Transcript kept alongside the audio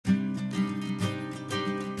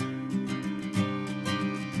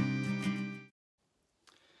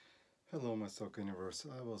Hello my soccer universe.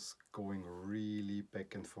 I was going really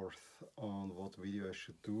back and forth on what video I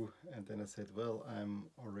should do, and then I said, well,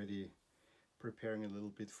 I'm already preparing a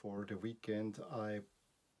little bit for the weekend. I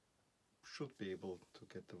should be able to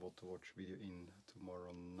get the What to Watch video in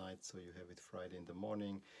tomorrow night, so you have it Friday in the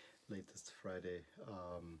morning, latest Friday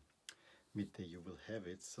midday you will have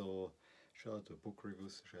it. So shall I do book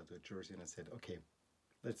reviews, shall I do a jersey? And I said, okay,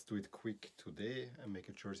 let's do it quick today and make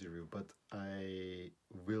a jersey review, but I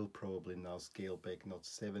will probably now scale back, not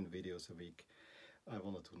 7 videos a week. I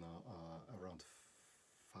want to do now around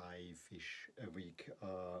 5-ish a week,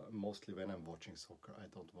 mostly when I'm watching soccer. I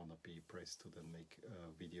don't want to be pressed to then make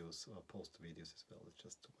videos or post videos as well, it's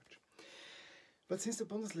just too much. But since the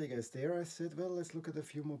Bundesliga is there, I said, well, let's look at a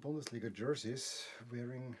few more Bundesliga jerseys,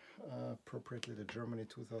 wearing appropriately the Germany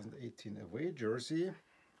 2018 away jersey.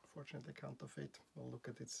 Fortunately counterfeit, we'll look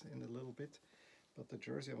at it in a little bit. But the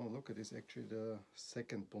jersey I want to look at is actually the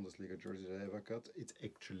second Bundesliga jersey that I ever got. It's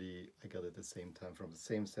actually, I got it at the same time from the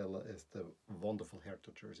same seller as the wonderful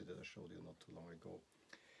Hertha jersey that I showed you not too long ago.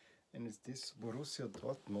 And it's this Borussia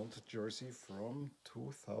Dortmund jersey from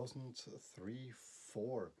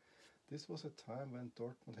 2003-04. This was a time when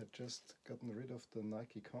Dortmund had just gotten rid of the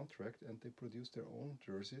Nike contract and they produced their own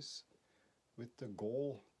jerseys with the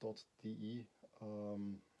goal.de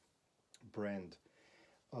brand.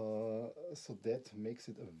 So that makes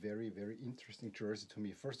it a very, very interesting jersey to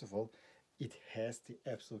me. First of all, it has the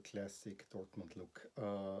absolute classic Dortmund look.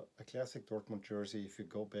 A classic Dortmund jersey, if you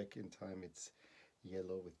go back in time, it's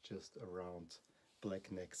yellow with just a round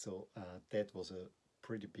black neck. So that was a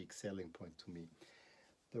pretty big selling point to me.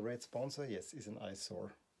 The red sponsor, yes, is an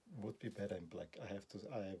eyesore. Would be better in black. I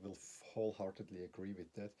will wholeheartedly agree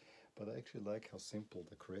with that. But I actually like how simple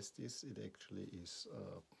the crest is. It actually is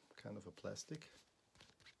kind of a plastic.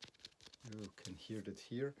 You can hear that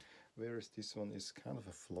here, whereas this one is kind of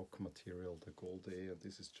a flock material, the gold A, and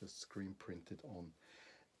this is just screen printed on.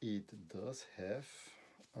 It does have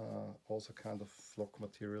also kind of flock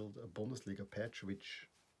material, a Bundesliga patch, which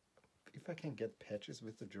if I can get patches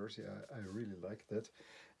with the jersey, I really like that.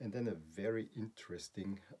 And then a very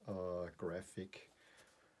interesting graphic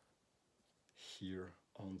here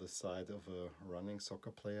on the side of a running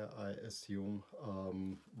soccer player, I assume,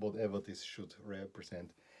 whatever this should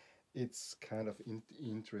represent. It's kind of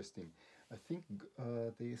interesting. I think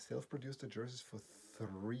they self-produced the jerseys for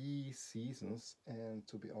 3 seasons, and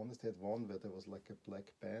to be honest, they had one where there was like a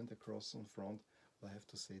black band across in front. I have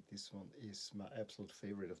to say this one is my absolute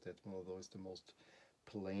favorite of that one, although it's the most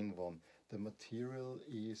plain one. The material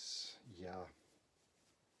is, yeah,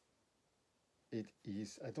 it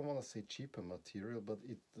is, I don't want to say cheaper material, but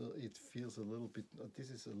it feels a little bit,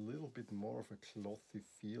 this is a little bit more of a clothy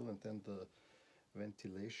feel, and then the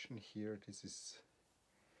ventilation here, this is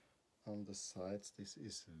on the sides, this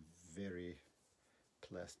is very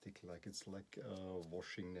plastic, like it's like a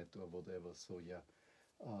washing net or whatever. So yeah,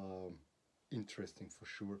 interesting for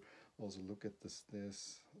sure. Also look at this,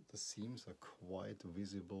 the seams are quite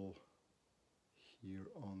visible here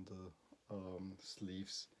on the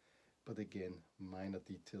sleeves, but again, minor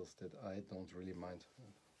details that I don't really mind.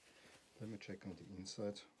 Let me check on the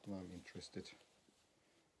inside, now I'm interested.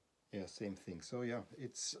 Yeah, same thing. So yeah,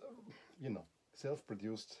 it's, you know,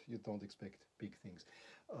 self-produced, you don't expect big things.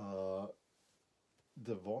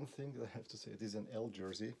 The one thing that I have to say, it is an L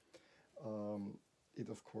jersey. It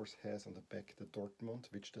of course has on the back the Dortmund,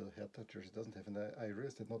 which the Hertha jersey doesn't have. And I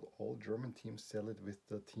realized that not all German teams sell it with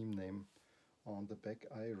the team name on the back.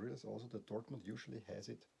 I realized also that Dortmund usually has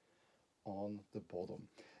it on the bottom.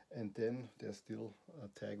 And then there's still a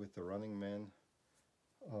tag with the running man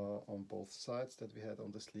on both sides that we had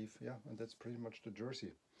on the sleeve. Yeah, and that's pretty much the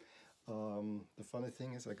jersey. The funny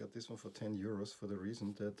thing is I got this one for 10 euros for the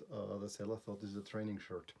reason that the seller thought this is a training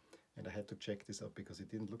shirt. And I had to check this up because it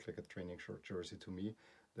didn't look like a training shirt jersey to me.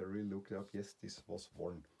 They really looked up, yes, this was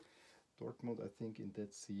worn. Dortmund, I think in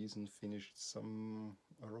that season finished some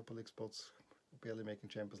Europa League spots, barely making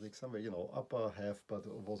Champions League, somewhere, you know, upper half, but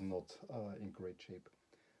it was not in great shape.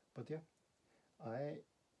 But yeah, I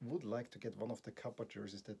would like to get one of the Kappa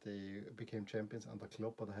jerseys that they became champions under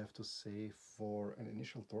Klopp, but I have to say for an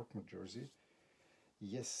initial Dortmund jersey,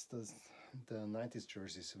 yes, the 90s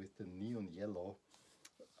jerseys with the neon yellow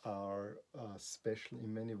are special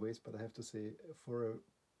in many ways, but I have to say for a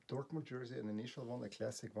Dortmund jersey, an initial one, a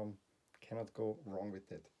classic one, cannot go wrong with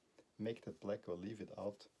that. Make that black or leave it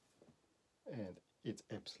out, and it's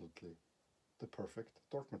absolutely the perfect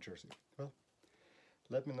Dortmund jersey. Well,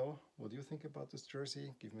 let me know what you think about this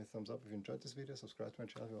jersey. Give me a thumbs up if you enjoyed this video. Subscribe to my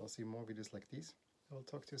channel. I'll see more videos like these. I will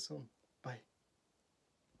talk to you soon. Bye.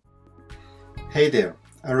 Hey there,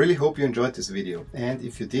 I really hope you enjoyed this video, and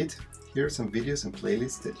if you did, here are some videos and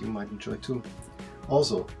playlists that you might enjoy too.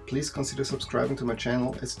 Also, please consider subscribing to my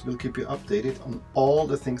channel, as it will keep you updated on all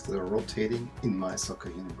the things that are rotating in my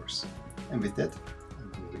soccer universe. And with that,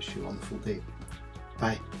 I wish you a wonderful day.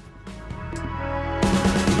 Bye.